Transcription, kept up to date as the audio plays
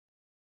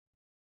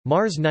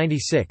Mars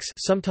 96,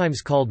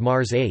 sometimes called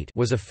Mars 8,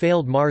 was a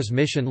failed Mars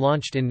mission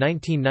launched in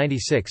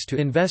 1996 to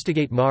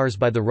investigate Mars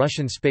by the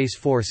Russian Space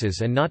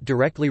Forces and not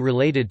directly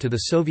related to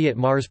the Soviet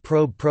Mars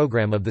probe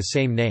program of the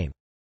same name.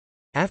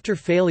 After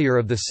failure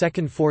of the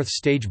second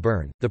fourth-stage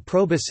burn, the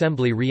probe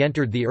assembly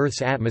re-entered the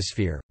Earth's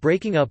atmosphere,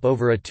 breaking up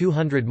over a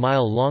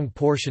 200-mile-long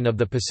portion of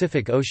the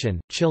Pacific Ocean,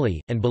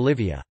 Chile, and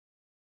Bolivia.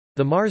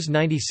 The Mars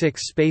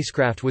 96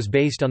 spacecraft was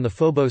based on the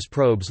Phobos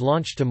probes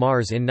launched to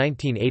Mars in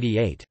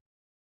 1988.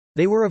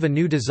 They were of a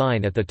new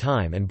design at the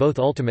time and both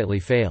ultimately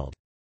failed.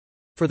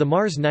 For the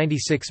Mars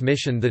 96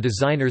 mission, the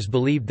designers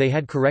believed they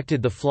had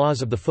corrected the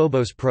flaws of the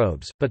Phobos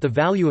probes, but the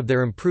value of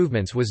their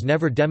improvements was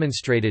never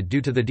demonstrated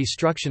due to the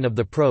destruction of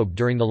the probe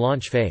during the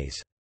launch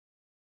phase.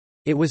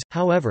 It was,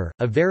 however,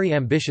 a very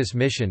ambitious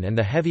mission and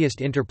the heaviest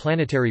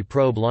interplanetary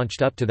probe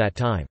launched up to that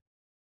time.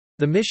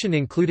 The mission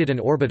included an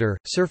orbiter,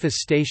 surface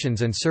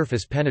stations and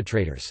surface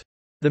penetrators.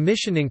 The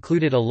mission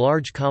included a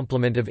large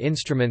complement of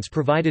instruments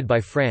provided by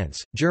France,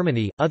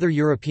 Germany, other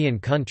European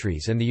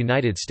countries and the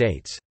United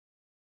States.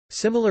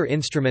 Similar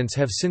instruments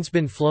have since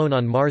been flown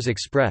on Mars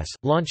Express,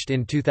 launched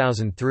in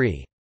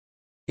 2003.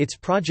 Its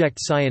project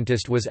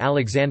scientist was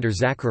Alexander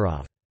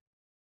Zakharov.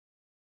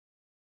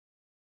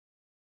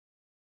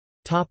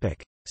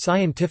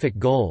 Scientific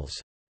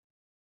goals.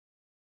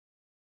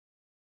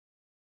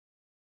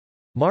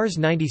 Mars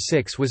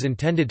 96 was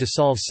intended to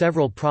solve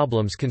several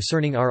problems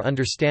concerning our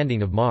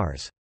understanding of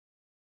Mars.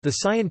 The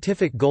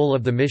scientific goal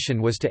of the mission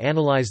was to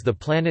analyze the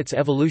planet's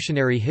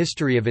evolutionary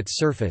history of its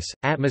surface,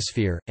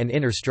 atmosphere, and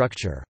inner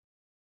structure.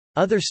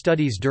 Other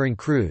studies during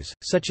cruise,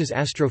 such as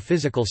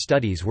astrophysical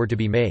studies, were to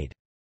be made.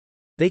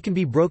 They can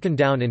be broken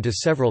down into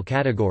several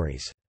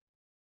categories.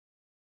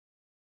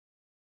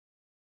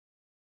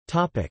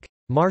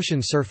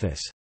 Martian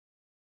surface.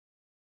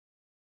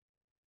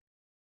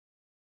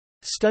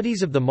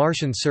 Studies of the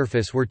Martian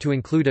surface were to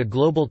include a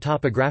global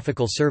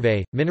topographical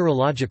survey,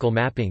 mineralogical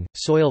mapping,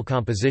 soil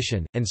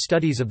composition, and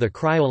studies of the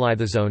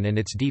cryolithozone and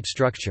its deep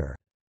structure.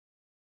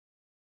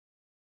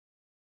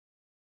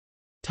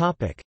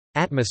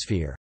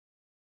 Atmosphere.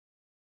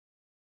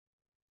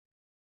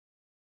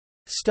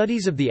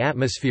 Studies of the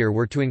atmosphere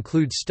were to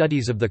include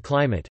studies of the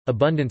climate,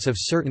 abundance of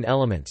certain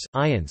elements,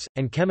 ions,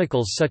 and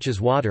chemicals such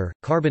as water,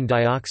 carbon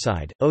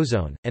dioxide,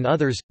 ozone, and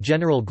others,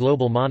 general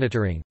global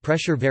monitoring,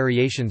 pressure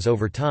variations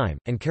over time,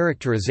 and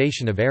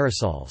characterization of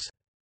aerosols.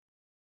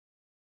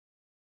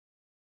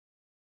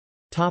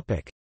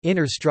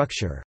 Inner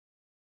structure.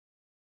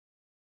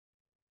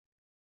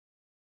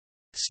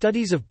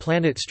 Studies of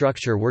planet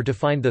structure were to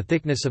find the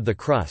thickness of the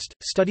crust,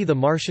 study the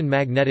Martian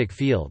magnetic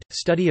field,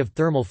 study of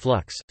thermal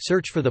flux,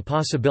 search for the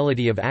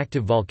possibility of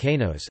active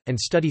volcanoes, and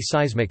study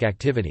seismic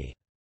activity.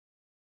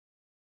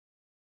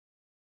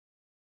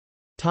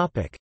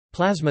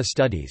 Plasma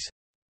studies.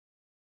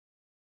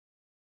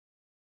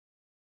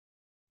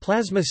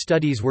 Plasma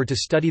studies were to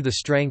study the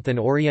strength and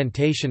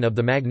orientation of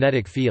the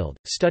magnetic field,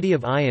 study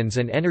of ions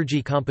and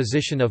energy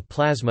composition of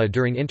plasma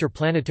during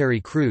interplanetary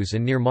cruise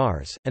and near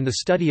Mars, and the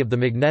study of the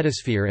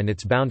magnetosphere and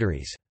its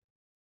boundaries.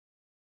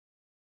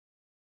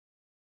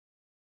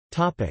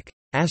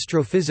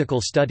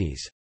 Astrophysical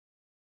studies.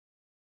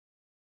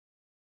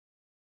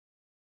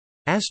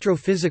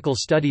 Astrophysical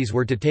studies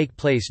were to take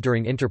place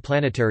during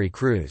interplanetary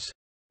cruise.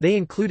 They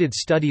included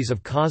studies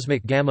of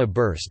cosmic gamma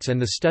bursts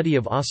and the study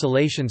of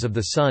oscillations of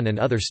the Sun and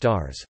other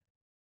stars.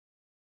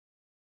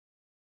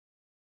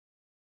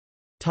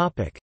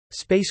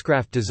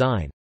 Spacecraft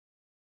design.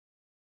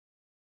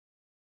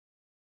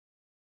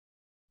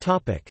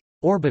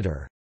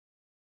 Orbiter.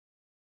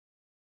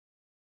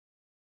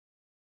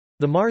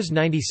 The Mars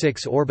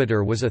 96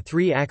 orbiter was a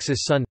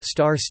three-axis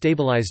Sun-star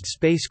stabilized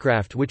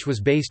spacecraft which was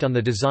based on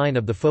the design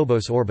of the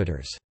Phobos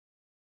orbiters.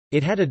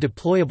 It had a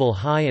deployable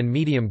high and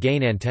medium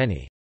gain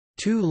antennae.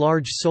 Two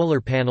large solar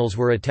panels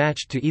were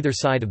attached to either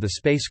side of the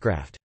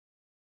spacecraft.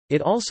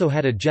 It also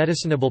had a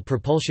jettisonable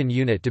propulsion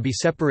unit to be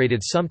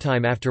separated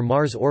sometime after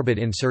Mars orbit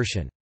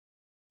insertion.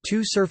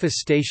 Two surface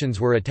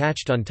stations were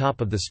attached on top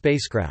of the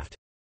spacecraft.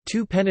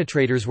 Two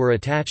penetrators were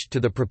attached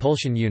to the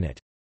propulsion unit.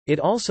 It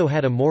also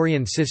had a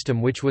Morion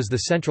system which was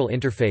the central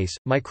interface,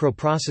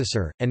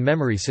 microprocessor, and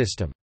memory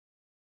system.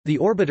 The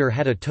orbiter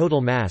had a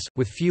total mass,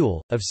 with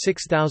fuel, of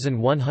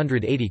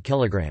 6,180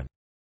 kg.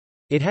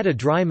 It had a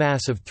dry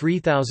mass of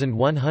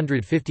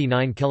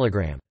 3,159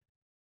 kg.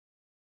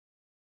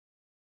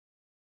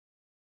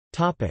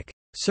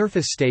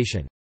 Surface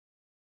station.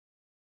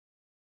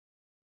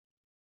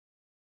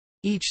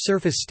 Each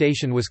surface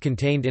station was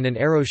contained in an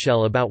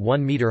aeroshell about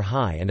 1 meter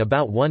high and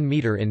about 1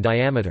 meter in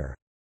diameter.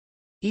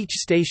 Each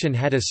station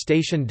had a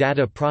Station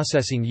Data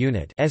Processing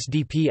Unit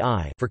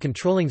 (SDPI) for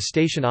controlling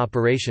station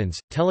operations,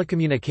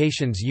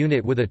 telecommunications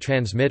unit with a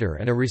transmitter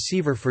and a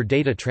receiver for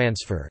data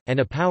transfer,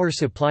 and a power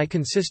supply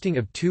consisting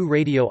of two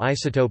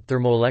radioisotope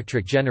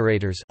thermoelectric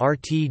generators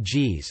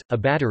 (RTGs), a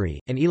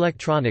battery, and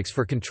electronics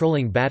for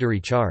controlling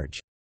battery charge.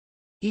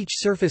 Each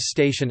surface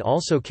station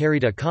also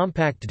carried a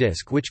compact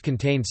disc which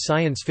contained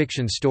science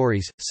fiction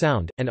stories,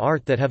 sound, and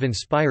art that have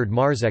inspired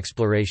Mars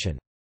exploration.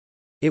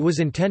 It was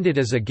intended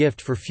as a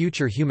gift for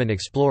future human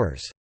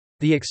explorers.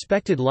 The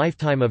expected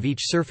lifetime of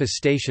each surface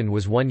station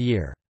was 1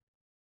 year.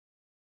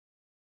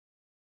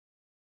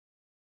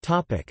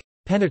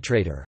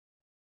 Penetrator.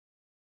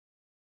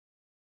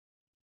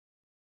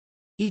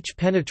 Each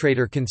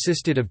penetrator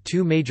consisted of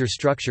two major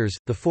structures,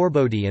 the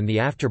forebody and the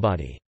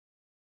afterbody.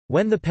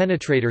 When the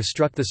penetrator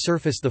struck the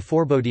surface, the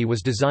forebody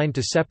was designed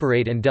to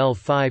separate and delve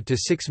 5 to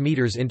 6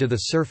 meters into the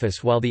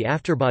surface, while the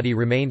afterbody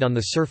remained on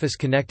the surface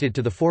connected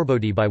to the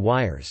forebody by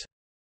wires.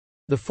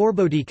 The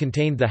forebody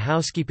contained the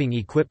housekeeping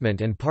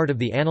equipment and part of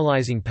the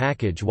analyzing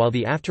package, while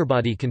the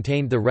afterbody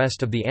contained the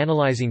rest of the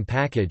analyzing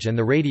package and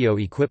the radio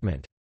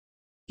equipment.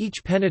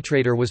 Each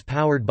penetrator was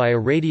powered by a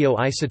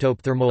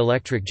radioisotope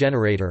thermoelectric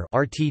generator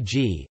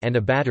 (RTG) and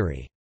a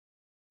battery.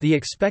 The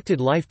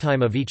expected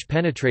lifetime of each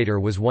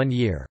penetrator was 1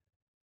 year.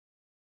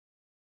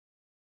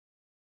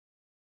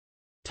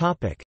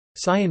 Topic: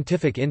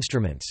 Scientific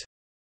instruments.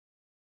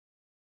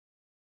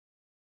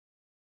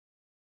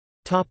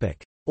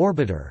 Topic: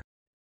 Orbiter.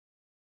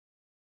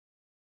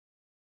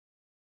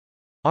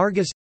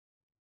 Argus.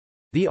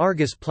 The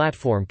Argus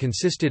platform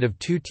consisted of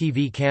 2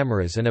 TV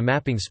cameras and a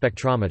mapping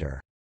spectrometer.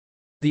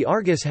 The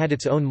Argus had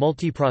its own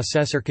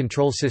multiprocessor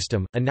control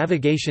system, a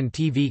navigation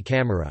TV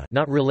camera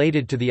not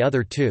related to the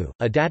other two,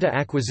 a data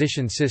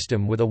acquisition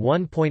system with a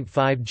 1.5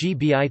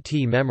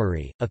 GB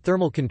memory, a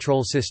thermal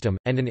control system,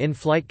 and an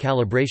in-flight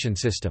calibration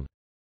system.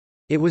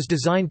 It was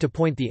designed to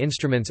point the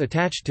instruments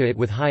attached to it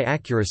with high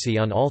accuracy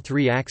on all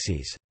 3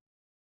 axes.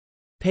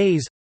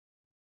 PAIS.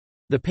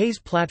 The PAIS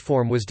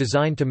platform was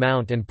designed to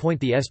mount and point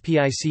the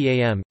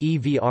SPICAM,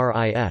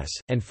 EVRIS,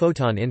 and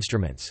photon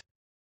instruments.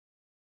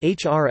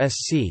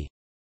 HRSC.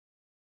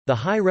 The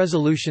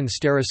high-resolution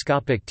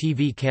stereoscopic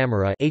TV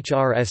camera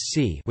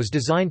 (HRSC) was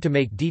designed to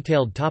make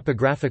detailed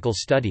topographical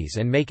studies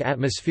and make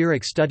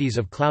atmospheric studies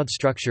of cloud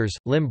structures,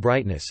 limb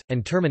brightness,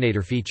 and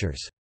terminator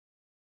features.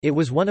 It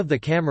was one of the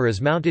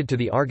cameras mounted to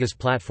the Argus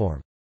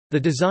platform. The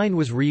design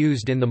was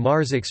reused in the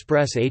Mars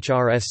Express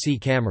HRSC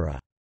camera.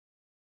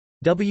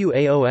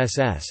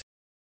 WAOSS.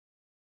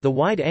 The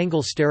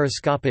wide-angle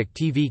stereoscopic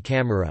TV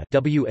camera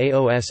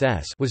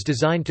 (WAOSS) was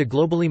designed to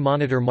globally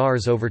monitor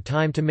Mars over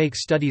time to make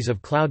studies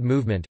of cloud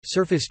movement,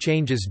 surface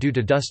changes due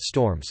to dust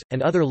storms,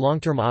 and other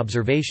long-term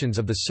observations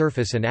of the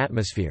surface and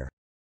atmosphere.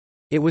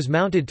 It was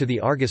mounted to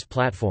the Argus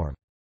platform.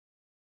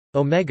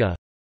 Omega.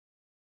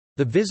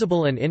 The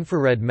visible and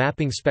infrared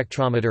mapping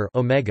spectrometer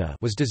 (OMEGA)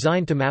 was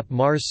designed to map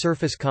Mars'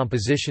 surface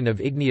composition of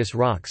igneous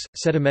rocks,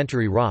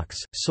 sedimentary rocks,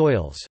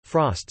 soils,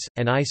 frosts,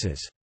 and ices.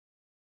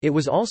 It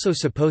was also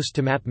supposed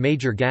to map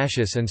major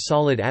gaseous and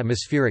solid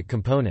atmospheric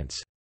components.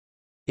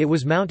 It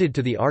was mounted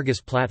to the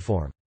Argus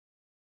platform.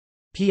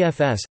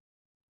 PFS.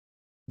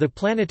 The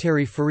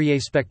planetary Fourier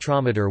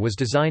spectrometer was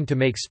designed to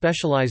make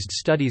specialized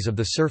studies of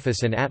the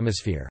surface and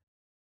atmosphere.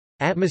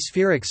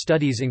 Atmospheric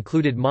studies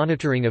included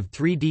monitoring of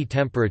 3D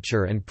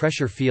temperature and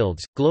pressure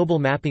fields, global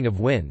mapping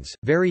of winds,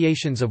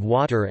 variations of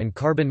water and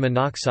carbon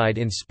monoxide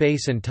in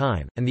space and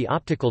time, and the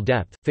optical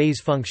depth,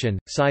 phase function,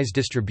 size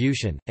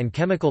distribution, and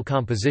chemical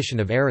composition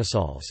of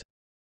aerosols.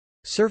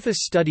 Surface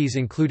studies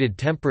included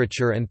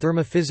temperature and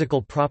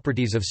thermophysical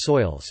properties of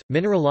soils,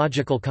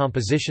 mineralogical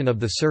composition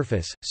of the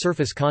surface,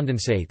 surface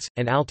condensates,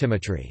 and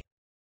altimetry.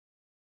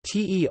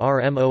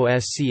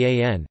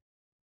 TERMOSCAN.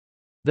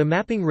 The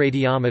mapping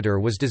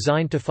radiometer was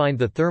designed to find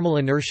the thermal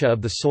inertia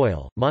of the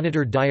soil,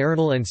 monitor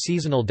diurnal and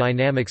seasonal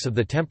dynamics of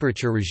the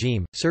temperature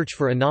regime, search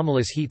for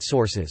anomalous heat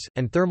sources,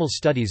 and thermal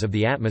studies of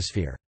the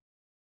atmosphere.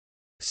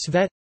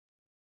 SVET.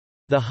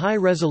 The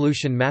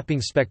high-resolution mapping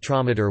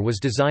spectrometer was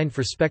designed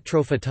for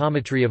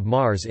spectrophotometry of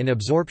Mars in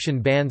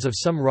absorption bands of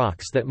some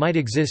rocks that might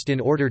exist in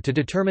order to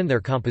determine their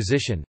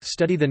composition,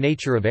 study the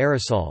nature of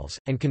aerosols,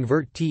 and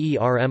convert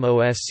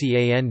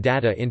TERMOSCAN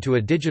data into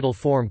a digital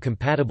form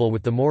compatible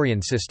with the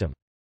Morian system.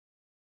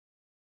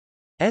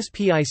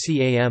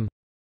 SPICAM.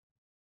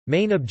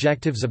 Main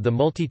objectives of the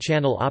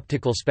multi-channel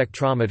optical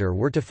spectrometer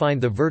were to find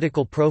the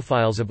vertical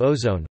profiles of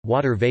ozone,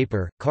 water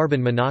vapor,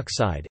 carbon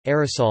monoxide,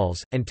 aerosols,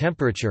 and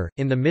temperature,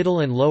 in the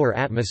middle and lower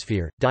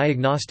atmosphere,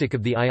 diagnostic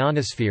of the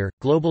ionosphere,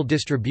 global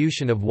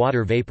distribution of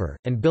water vapor,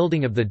 and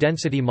building of the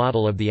density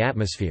model of the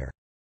atmosphere.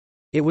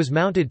 It was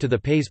mounted to the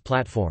PAIS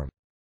platform.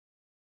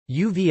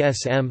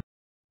 UVSM.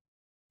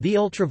 The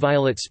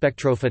ultraviolet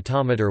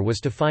spectrophotometer was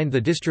to find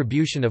the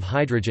distribution of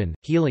hydrogen,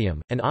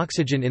 helium, and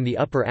oxygen in the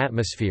upper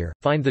atmosphere,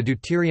 find the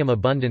deuterium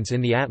abundance in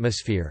the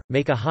atmosphere,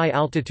 make a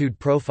high-altitude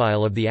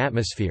profile of the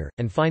atmosphere,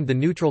 and find the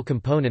neutral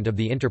component of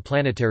the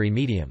interplanetary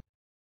medium.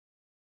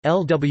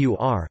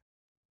 LWR.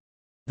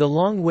 The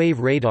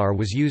long-wave radar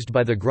was used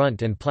by the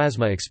Grunt and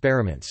plasma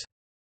experiments.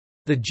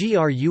 The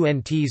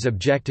GRUNT's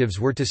objectives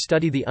were to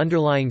study the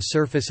underlying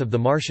surface of the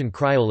Martian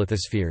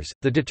cryolithospheres,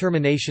 the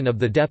determination of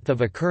the depth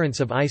of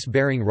occurrence of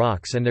ice-bearing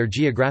rocks and their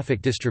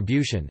geographic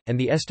distribution, and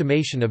the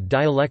estimation of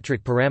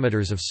dielectric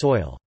parameters of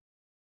soil.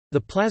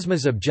 The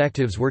plasma's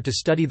objectives were to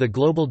study the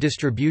global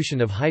distribution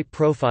of height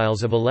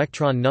profiles of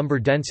electron number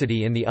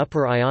density in the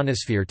upper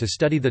ionosphere to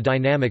study the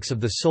dynamics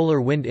of the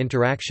solar-wind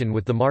interaction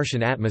with the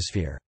Martian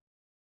atmosphere.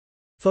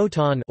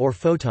 Photon or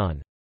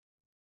photon.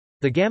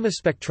 The gamma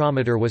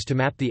spectrometer was to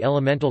map the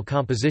elemental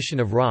composition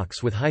of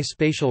rocks with high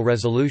spatial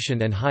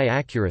resolution and high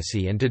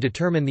accuracy and to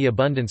determine the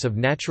abundance of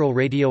natural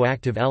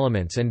radioactive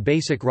elements and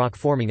basic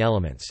rock-forming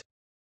elements.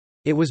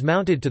 It was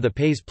mounted to the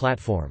PAIS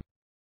platform.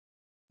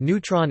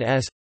 Neutron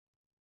S.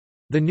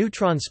 The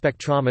neutron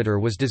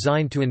spectrometer was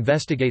designed to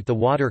investigate the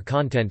water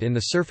content in the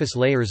surface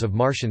layers of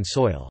Martian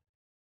soil.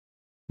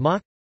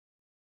 Mach.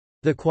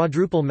 The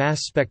quadruple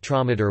mass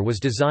spectrometer was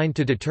designed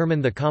to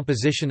determine the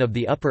composition of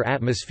the upper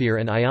atmosphere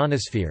and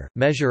ionosphere,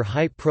 measure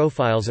height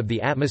profiles of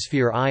the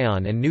atmosphere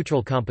ion and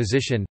neutral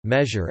composition,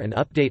 measure and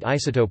update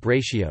isotope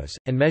ratios,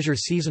 and measure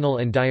seasonal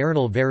and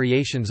diurnal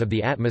variations of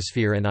the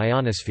atmosphere and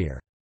ionosphere.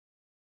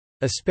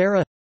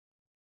 Aspera.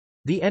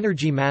 The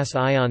energy mass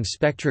ion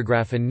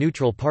spectrograph and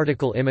neutral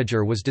particle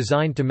imager was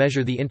designed to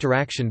measure the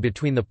interaction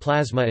between the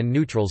plasma and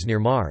neutrals near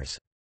Mars.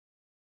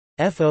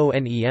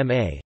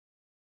 FONEMA.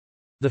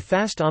 The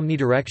fast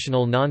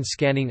omnidirectional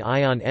non-scanning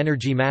ion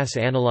energy mass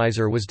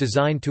analyzer was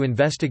designed to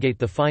investigate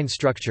the fine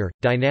structure,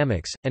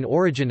 dynamics, and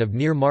origin of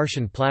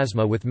near-Martian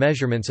plasma with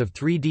measurements of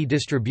 3D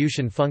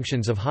distribution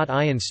functions of hot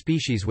ion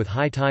species with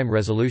high time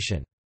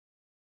resolution.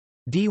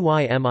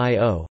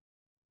 DYMIO.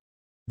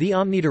 The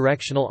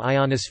omnidirectional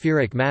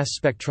ionospheric mass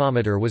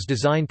spectrometer was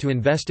designed to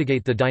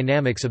investigate the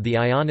dynamics of the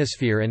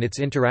ionosphere and its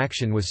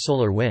interaction with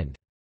solar wind.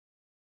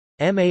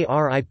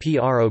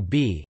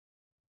 MARIPROB.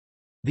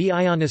 The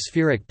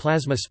ionospheric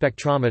plasma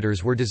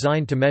spectrometers were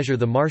designed to measure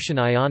the Martian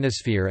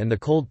ionosphere and the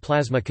cold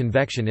plasma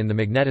convection in the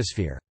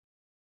magnetosphere.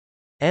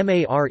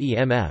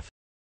 MAREMF.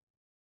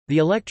 The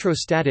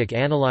electrostatic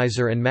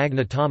analyzer and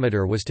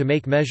magnetometer was to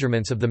make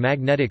measurements of the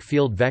magnetic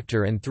field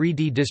vector and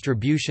 3D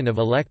distribution of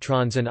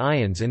electrons and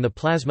ions in the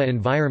plasma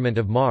environment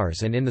of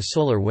Mars and in the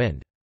solar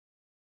wind.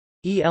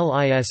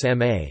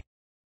 ELISMA.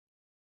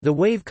 The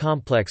wave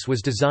complex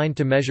was designed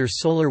to measure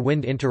solar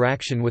wind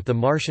interaction with the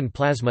Martian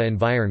plasma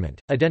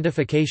environment,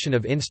 identification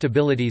of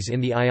instabilities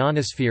in the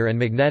ionosphere and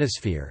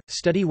magnetosphere,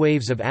 study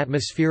waves of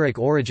atmospheric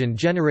origin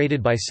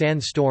generated by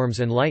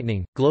sandstorms and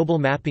lightning, global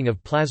mapping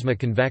of plasma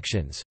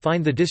convections,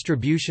 find the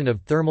distribution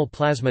of thermal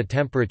plasma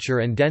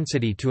temperature and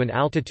density to an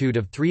altitude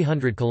of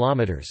 300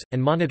 km,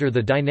 and monitor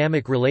the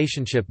dynamic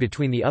relationship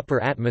between the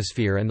upper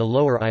atmosphere and the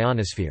lower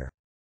ionosphere.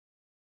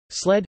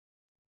 SLED.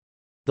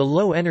 The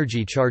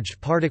low-energy charged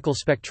particle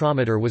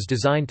spectrometer was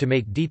designed to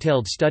make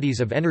detailed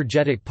studies of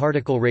energetic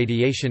particle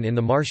radiation in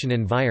the Martian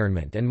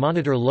environment and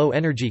monitor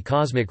low-energy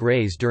cosmic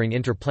rays during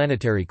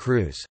interplanetary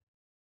cruise.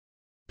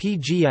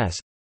 PGS.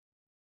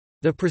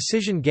 The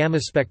precision gamma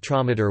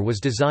spectrometer was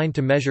designed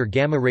to measure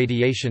gamma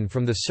radiation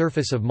from the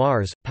surface of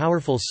Mars,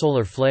 powerful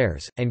solar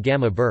flares, and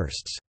gamma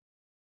bursts.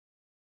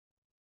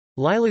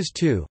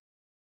 LILAS-2.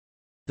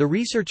 The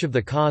research of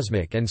the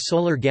cosmic and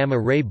solar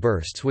gamma-ray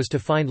bursts was to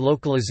find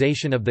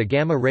localization of the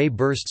gamma-ray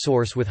burst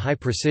source with high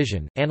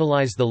precision,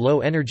 analyze the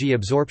low-energy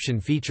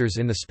absorption features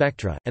in the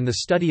spectra, and the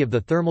study of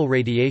the thermal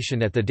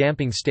radiation at the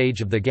damping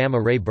stage of the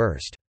gamma-ray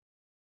burst.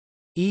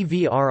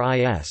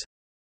 EVRIS.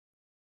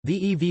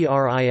 The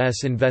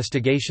EVRIS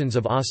Investigations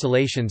of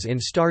Oscillations in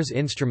Stars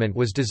instrument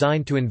was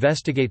designed to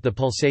investigate the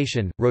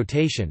pulsation,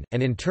 rotation,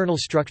 and internal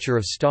structure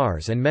of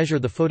stars and measure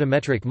the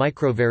photometric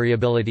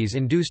microvariabilities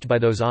induced by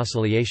those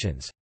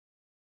oscillations.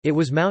 It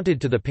was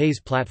mounted to the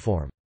PAIS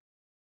platform.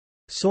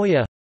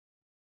 SOIA.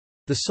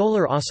 The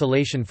Solar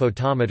Oscillation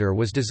Photometer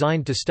was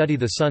designed to study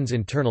the Sun's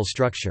internal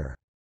structure.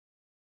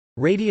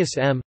 Radius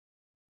M.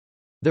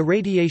 The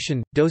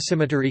Radiation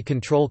Dosimetry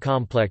Control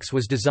Complex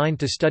was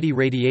designed to study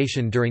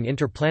radiation during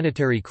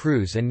interplanetary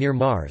cruise and near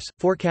Mars,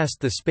 forecast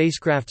the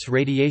spacecraft's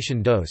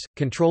radiation dose,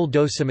 control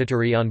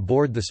dosimetry on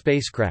board the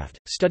spacecraft,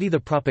 study the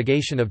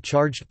propagation of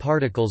charged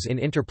particles in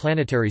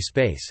interplanetary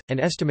space, and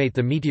estimate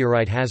the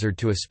meteorite hazard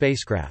to a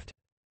spacecraft.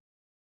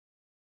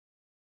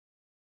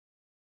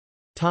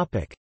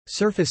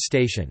 Surface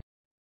station.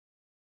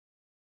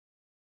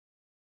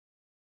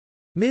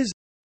 MIS.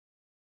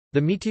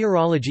 The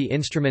meteorology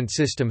instrument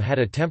system had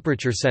a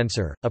temperature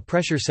sensor, a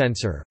pressure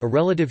sensor, a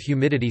relative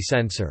humidity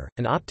sensor,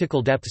 an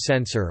optical depth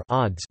sensor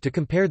 (ODS) to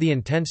compare the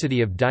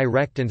intensity of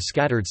direct and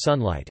scattered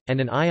sunlight,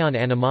 and an ion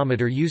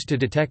anemometer used to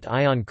detect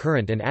ion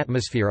current and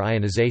atmosphere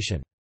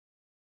ionization.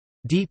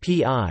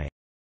 DPI.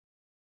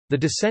 The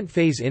descent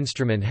phase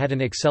instrument had an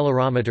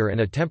accelerometer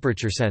and a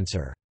temperature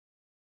sensor.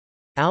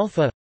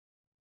 Alpha.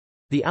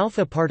 The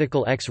alpha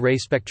particle X-ray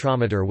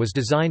spectrometer was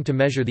designed to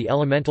measure the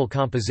elemental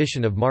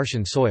composition of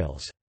Martian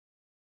soils.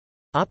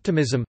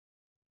 Optimism.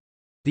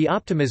 The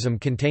Optimism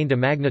contained a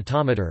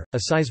magnetometer, a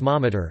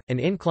seismometer, an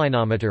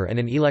inclinometer and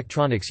an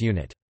electronics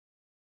unit.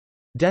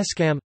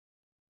 DESCAM.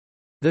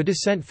 The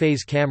descent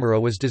phase camera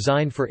was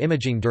designed for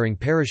imaging during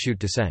parachute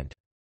descent.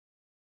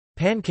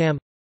 PanCam.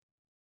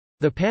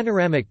 The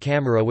panoramic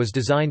camera was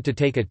designed to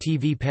take a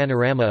TV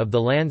panorama of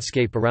the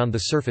landscape around the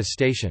surface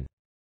station.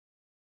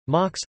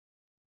 MOX.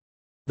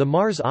 The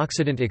Mars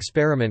Oxidant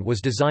experiment was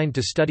designed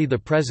to study the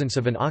presence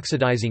of an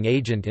oxidizing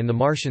agent in the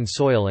Martian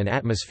soil and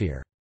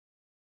atmosphere.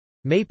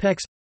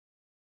 MAPEX.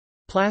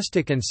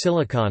 Plastic and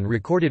silicon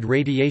recorded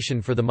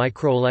radiation for the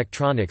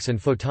microelectronics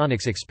and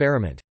photonics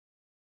experiment.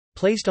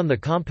 Placed on the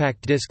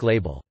compact disc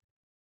label.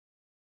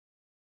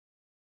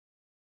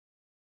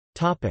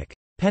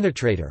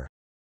 Penetrator.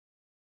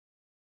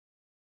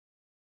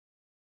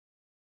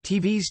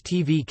 TV's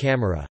TV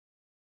camera.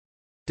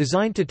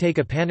 Designed to take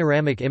a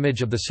panoramic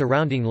image of the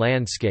surrounding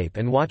landscape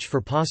and watch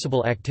for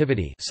possible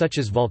activity such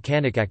as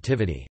volcanic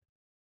activity.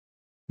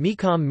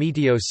 MECOM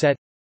Meteo Set.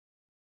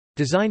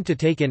 Designed to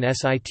take in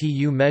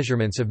situ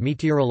measurements of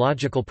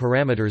meteorological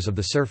parameters of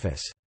the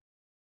surface.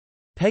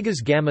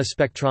 Pega's Gamma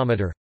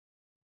Spectrometer.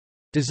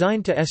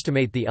 Designed to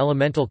estimate the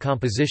elemental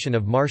composition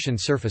of Martian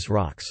surface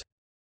rocks.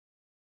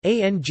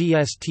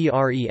 ANGS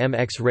TREM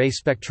X-ray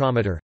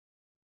Spectrometer.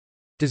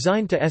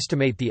 Designed to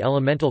estimate the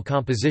elemental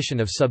composition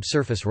of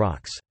subsurface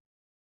rocks.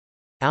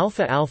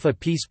 Alpha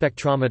P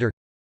Spectrometer.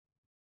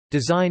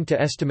 Designed to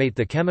estimate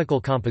the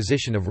chemical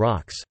composition of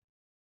rocks.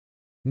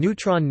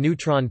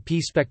 Neutron P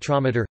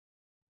Spectrometer.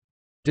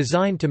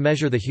 Designed to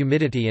measure the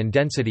humidity and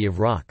density of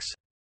rocks.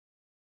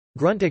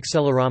 Grunt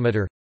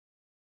Accelerometer.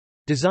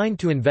 Designed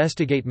to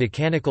investigate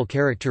mechanical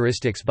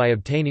characteristics by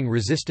obtaining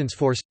resistance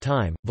force,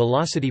 time,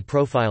 velocity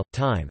profile,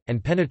 time,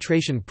 and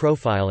penetration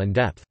profile and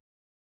depth.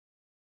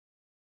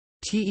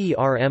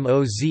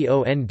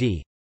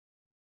 TERMOZOND.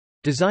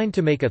 Designed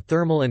to make a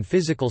thermal and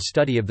physical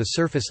study of the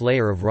surface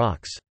layer of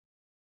rocks.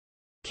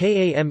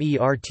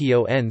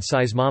 KAMERTON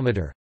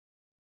Seismometer.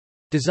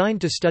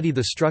 Designed to study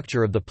the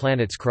structure of the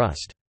planet's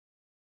crust.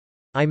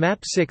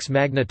 IMAP-6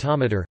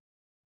 Magnetometer.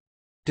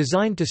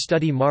 Designed to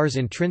study Mars'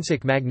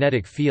 intrinsic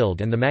magnetic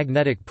field and the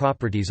magnetic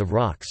properties of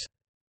rocks.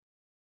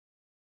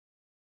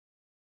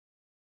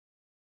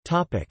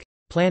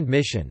 Planned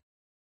mission.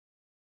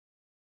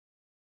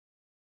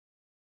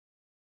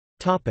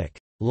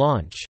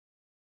 Launch.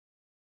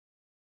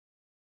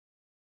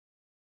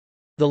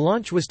 The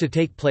launch was to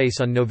take place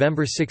on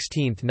November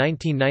 16,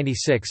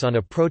 1996 on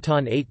a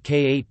Proton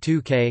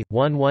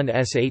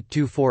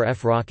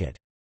 8K-82K-11S824F rocket.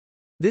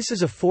 This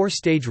is a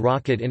four-stage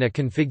rocket in a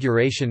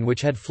configuration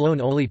which had flown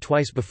only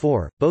twice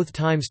before, both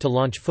times to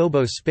launch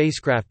Phobos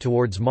spacecraft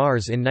towards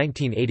Mars in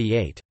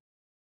 1988.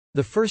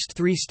 The first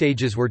three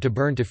stages were to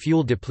burn to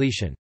fuel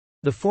depletion.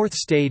 The fourth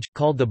stage,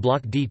 called the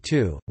Block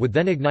D2, would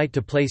then ignite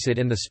to place it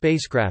and the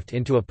spacecraft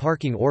into a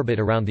parking orbit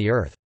around the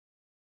Earth.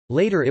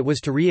 Later it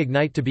was to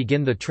reignite to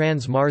begin the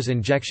Trans-Mars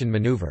injection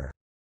maneuver.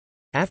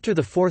 After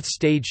the fourth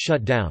stage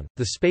shut down,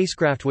 the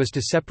spacecraft was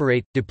to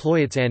separate,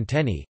 deploy its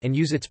antennae, and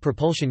use its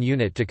propulsion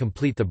unit to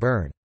complete the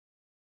burn.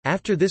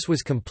 After this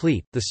was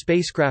complete, the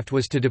spacecraft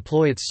was to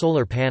deploy its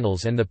solar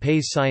panels and the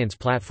PACE science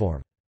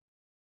platform.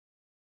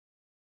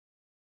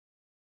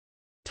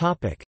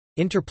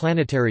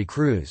 Interplanetary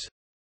cruise.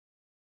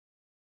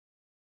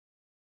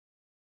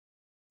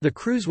 The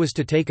cruise was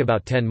to take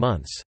about 10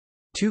 months.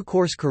 2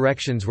 course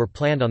corrections were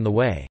planned on the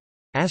way.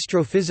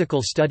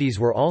 Astrophysical studies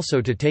were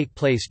also to take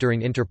place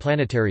during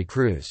interplanetary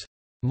cruise.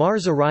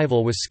 Mars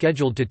arrival was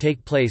scheduled to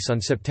take place on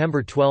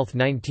September 12,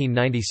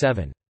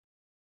 1997.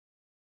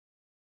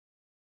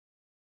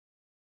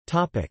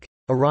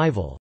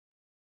 Arrival.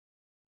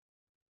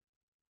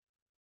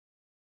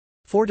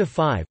 4 to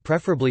 5,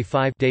 preferably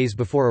 5 days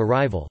before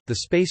arrival, the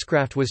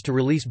spacecraft was to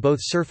release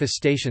both surface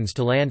stations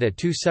to land at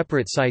 2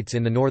 separate sites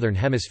in the Northern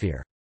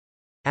Hemisphere.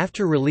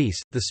 After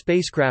release, the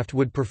spacecraft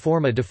would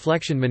perform a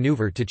deflection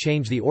maneuver to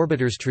change the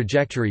orbiter's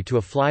trajectory to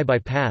a fly-by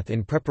path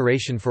in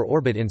preparation for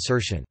orbit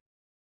insertion.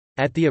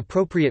 At the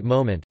appropriate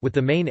moment, with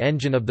the main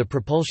engine of the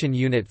propulsion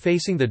unit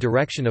facing the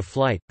direction of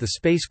flight, the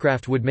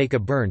spacecraft would make a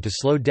burn to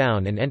slow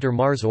down and enter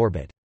Mars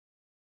orbit.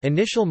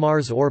 Initial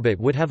Mars orbit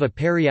would have a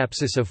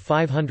periapsis of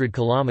 500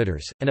 km,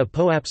 and a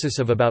poapsis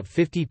of about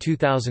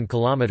 52,000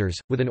 km,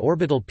 with an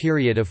orbital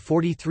period of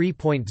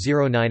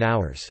 43.09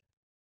 hours.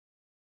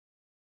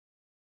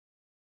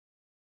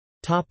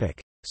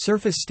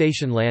 Surface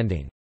station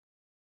landing.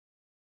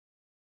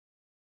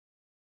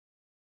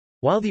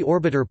 While the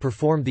orbiter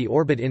performed the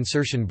orbit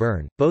insertion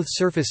burn, both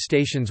surface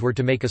stations were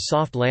to make a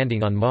soft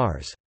landing on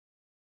Mars.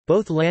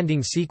 Both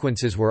landing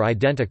sequences were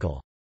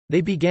identical. They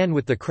began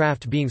with the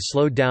craft being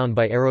slowed down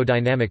by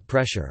aerodynamic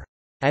pressure.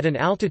 At an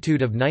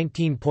altitude of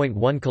 19.1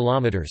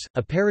 km,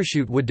 a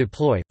parachute would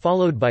deploy,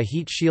 followed by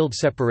heat shield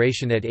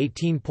separation at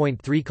 18.3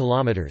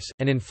 km,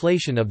 and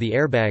inflation of the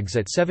airbags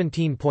at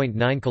 17.9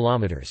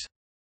 km.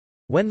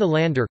 When the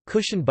lander,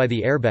 cushioned by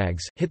the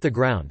airbags, hit the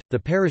ground, the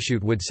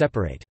parachute would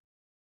separate.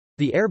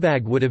 The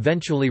airbag would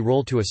eventually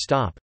roll to a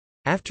stop,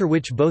 after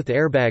which both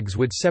airbags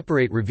would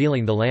separate,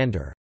 revealing the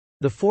lander.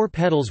 The 4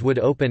 pedals would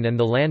open and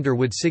the lander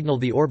would signal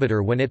the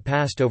orbiter when it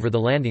passed over the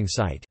landing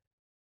site.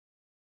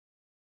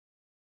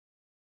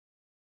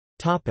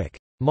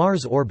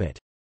 Mars orbit.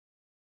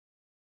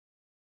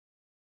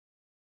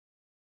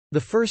 The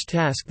first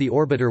task the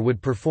orbiter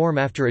would perform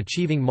after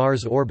achieving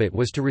Mars orbit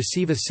was to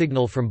receive a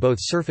signal from both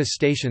surface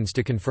stations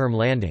to confirm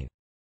landing.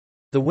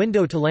 The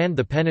window to land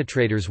the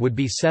penetrators would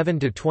be 7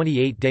 to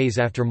 28 days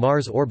after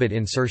Mars orbit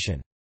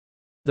insertion.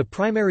 The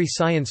primary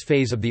science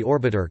phase of the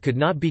orbiter could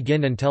not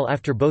begin until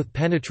after both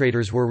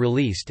penetrators were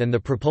released and the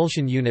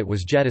propulsion unit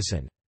was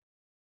jettisoned.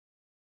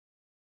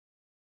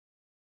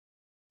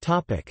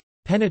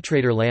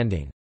 Penetrator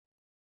landing.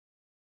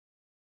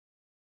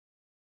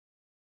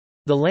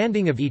 The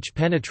landing of each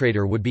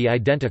penetrator would be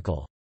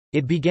identical.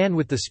 It began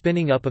with the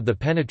spinning up of the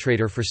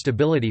penetrator for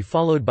stability,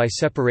 followed by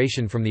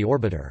separation from the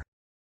orbiter.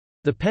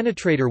 The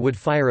penetrator would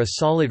fire a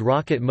solid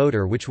rocket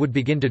motor which would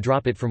begin to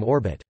drop it from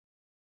orbit.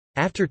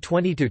 After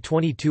 20 to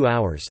 22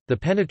 hours, the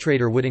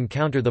penetrator would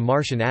encounter the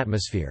Martian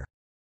atmosphere.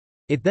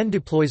 It then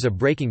deploys a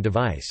braking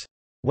device.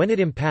 When it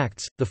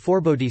impacts, the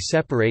forebody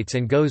separates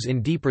and goes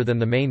in deeper than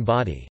the main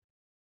body.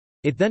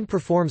 It then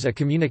performs a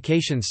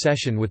communications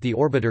session with the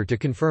orbiter to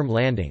confirm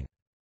landing.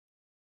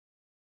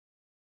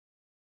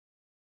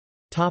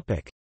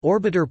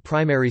 Orbiter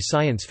primary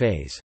science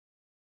phase.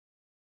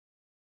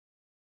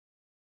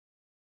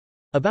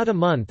 About a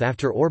month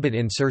after orbit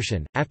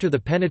insertion, after the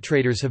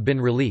penetrators have been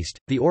released,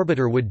 the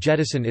orbiter would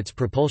jettison its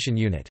propulsion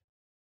unit.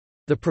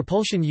 The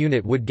propulsion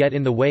unit would get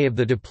in the way of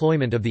the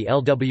deployment of the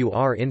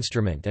LWR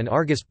instrument and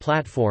Argus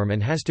platform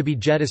and has to be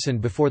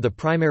jettisoned before the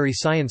primary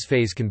science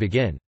phase can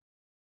begin.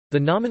 The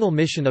nominal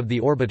mission of the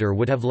orbiter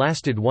would have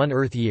lasted 1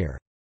 Earth year.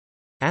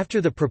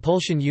 After the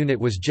propulsion unit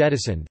was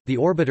jettisoned, the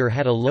orbiter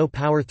had a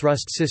low-power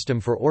thrust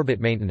system for orbit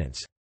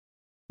maintenance.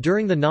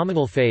 During the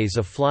nominal phase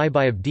a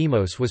flyby of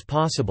Deimos was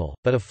possible,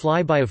 but a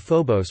flyby of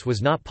Phobos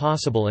was not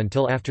possible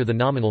until after the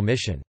nominal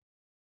mission.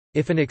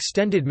 If an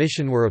extended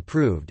mission were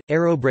approved,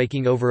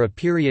 aerobraking over a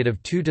period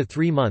of 2 to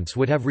 3 months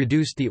would have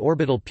reduced the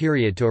orbital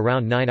period to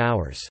around 9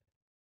 hours.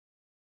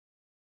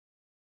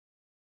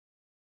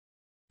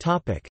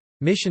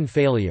 Mission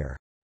failure.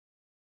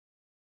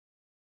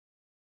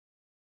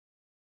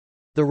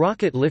 The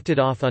rocket lifted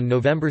off on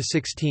November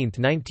 16,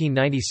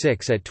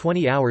 1996 at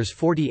 20 hours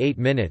 48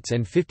 minutes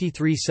and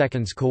 53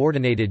 seconds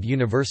Coordinated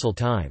Universal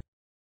Time.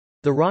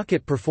 The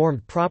rocket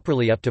performed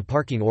properly up to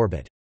parking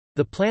orbit.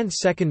 The planned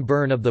second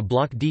burn of the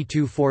Block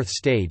D2 fourth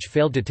stage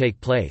failed to take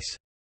place.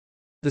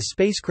 The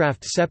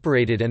spacecraft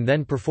separated and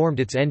then performed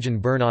its engine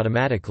burn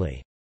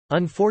automatically.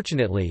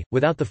 Unfortunately,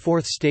 without the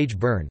fourth stage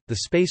burn,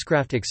 the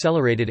spacecraft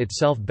accelerated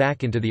itself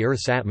back into the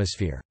Earth's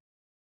atmosphere.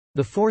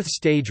 The fourth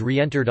stage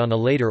re-entered on a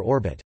later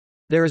orbit.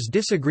 There is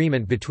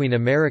disagreement between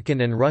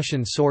American and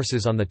Russian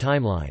sources on the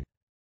timeline.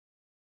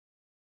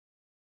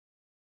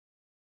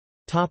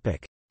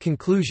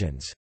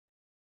 Conclusions.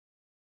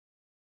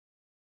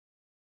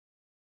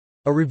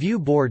 A review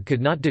board could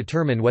not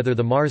determine whether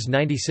the Mars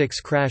 96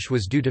 crash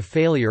was due to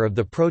failure of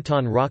the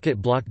Proton rocket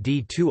Block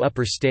D2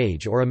 upper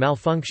stage or a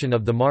malfunction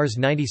of the Mars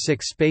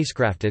 96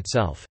 spacecraft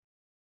itself.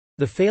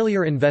 The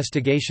Failure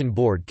Investigation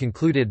Board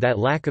concluded that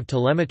lack of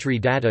telemetry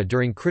data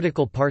during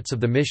critical parts of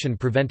the mission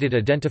prevented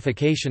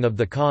identification of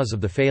the cause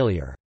of the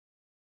failure.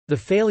 The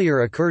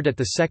failure occurred at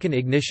the second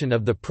ignition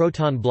of the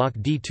Proton Block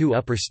D2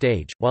 upper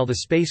stage, while the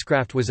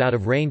spacecraft was out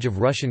of range of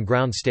Russian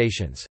ground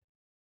stations.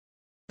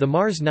 The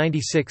Mars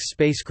 96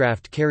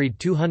 spacecraft carried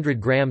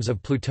 200 grams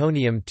of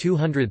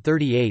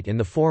plutonium-238 in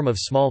the form of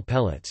small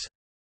pellets.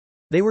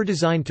 They were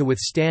designed to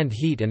withstand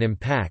heat and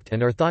impact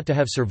and are thought to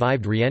have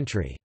survived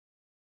re-entry.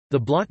 The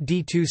Block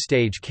D2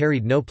 stage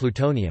carried no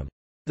plutonium.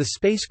 The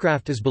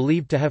spacecraft is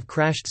believed to have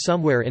crashed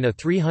somewhere in a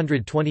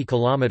 320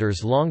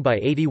 km long by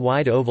 80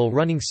 wide oval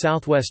running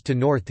southwest to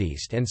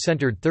northeast and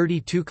centered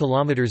 32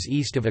 km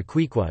east of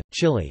Iquique,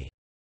 Chile.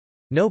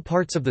 No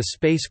parts of the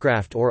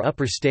spacecraft or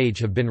upper stage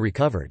have been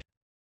recovered.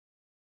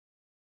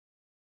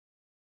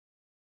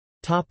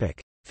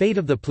 Fate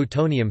of the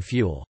plutonium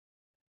fuel.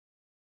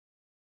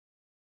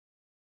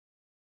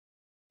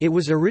 It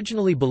was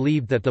originally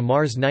believed that the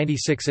Mars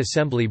 96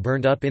 assembly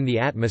burned up in the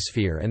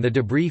atmosphere and the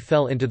debris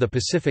fell into the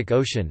Pacific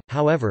Ocean.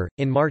 However,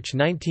 in March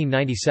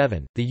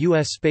 1997, the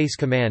U.S. Space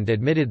Command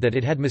admitted that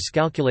it had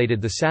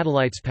miscalculated the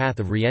satellite's path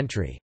of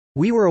re-entry.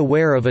 "We were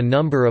aware of a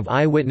number of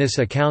eyewitness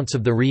accounts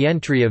of the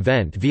re-entry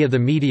event via the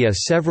media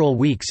several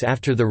weeks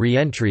after the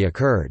re-entry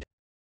occurred,"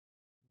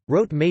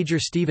 wrote Major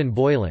Stephen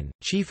Boylan,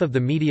 chief of the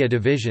media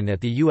division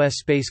at the U.S.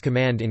 Space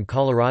Command in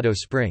Colorado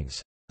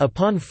Springs.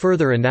 "Upon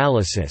further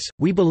analysis,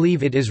 we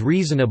believe it is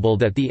reasonable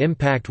that the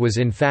impact was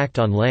in fact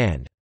on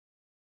land."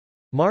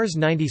 Mars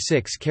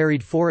 96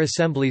 carried 4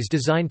 assemblies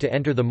designed to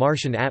enter the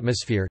Martian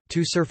atmosphere,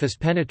 2 surface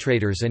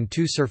penetrators and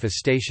 2 surface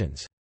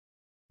stations.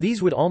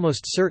 These would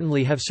almost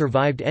certainly have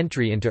survived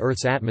entry into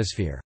Earth's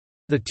atmosphere.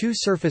 The 2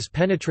 surface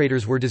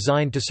penetrators were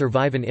designed to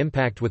survive an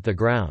impact with the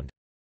ground.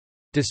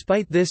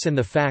 Despite this and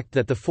the fact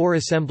that the 4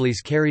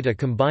 assemblies carried a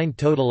combined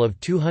total of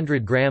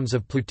 200 grams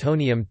of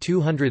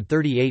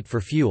plutonium-238 for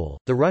fuel,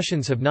 the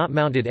Russians have not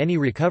mounted any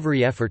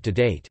recovery effort to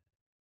date.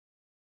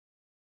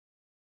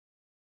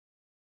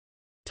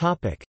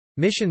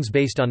 Missions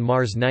based on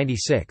Mars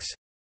 96.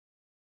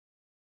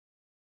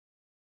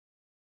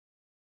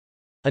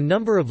 A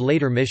number of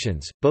later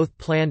missions, both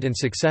planned and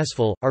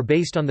successful, are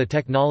based on the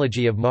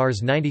technology of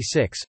Mars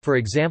 96, for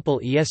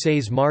example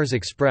ESA's Mars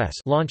Express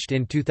launched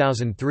in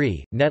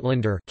 2003,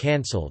 Netlander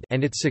cancelled,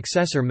 and its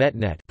successor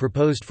METNET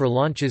proposed for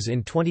launches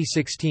in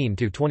 2016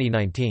 to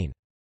 2019.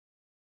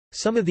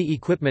 Some of the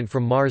equipment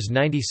from Mars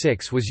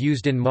 96 was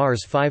used in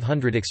Mars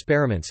 500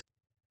 experiments.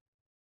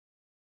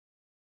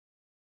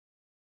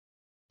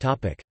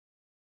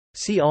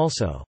 See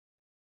also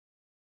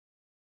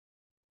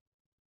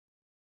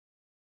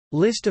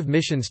List of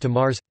missions to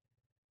Mars.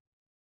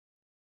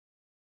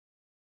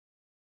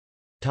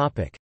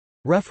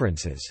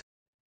 References.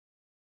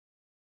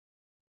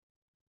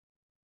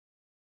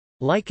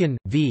 Lycan,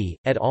 V.,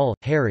 et al.,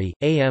 Harry,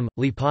 A. M.,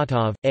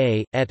 Lipatov,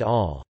 A., et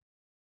al.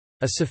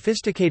 A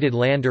Sophisticated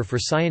Lander for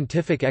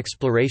Scientific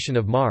Exploration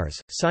of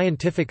Mars,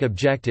 Scientific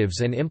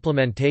Objectives and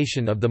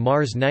Implementation of the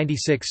Mars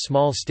 96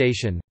 Small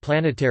Station,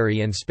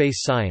 Planetary and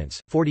Space Science,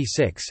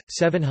 46,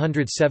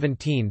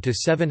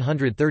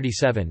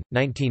 717–737,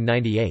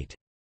 1998.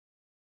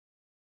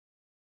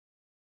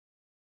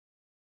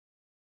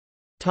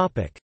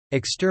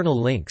 External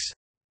links.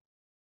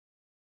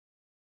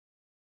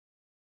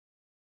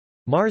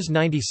 Mars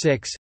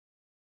 96,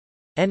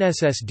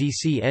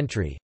 NSSDC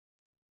entry,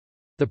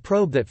 The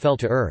probe that fell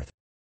to Earth.